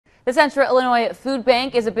The Central Illinois Food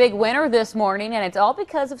Bank is a big winner this morning, and it's all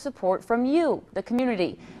because of support from you, the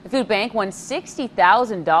community. The Food Bank won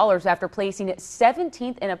 $60,000 after placing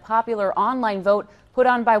 17th in a popular online vote put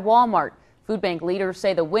on by Walmart. Food Bank leaders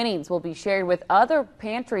say the winnings will be shared with other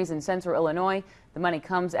pantries in Central Illinois. The money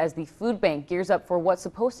comes as the Food Bank gears up for what's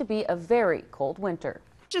supposed to be a very cold winter.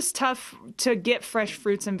 Just tough to get fresh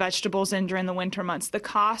fruits and vegetables in during the winter months. The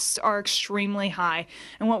costs are extremely high.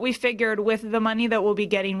 And what we figured with the money that we'll be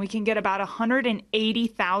getting, we can get about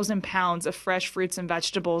 180,000 pounds of fresh fruits and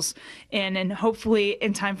vegetables in, and hopefully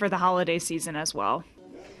in time for the holiday season as well.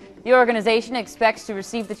 The organization expects to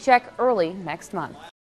receive the check early next month.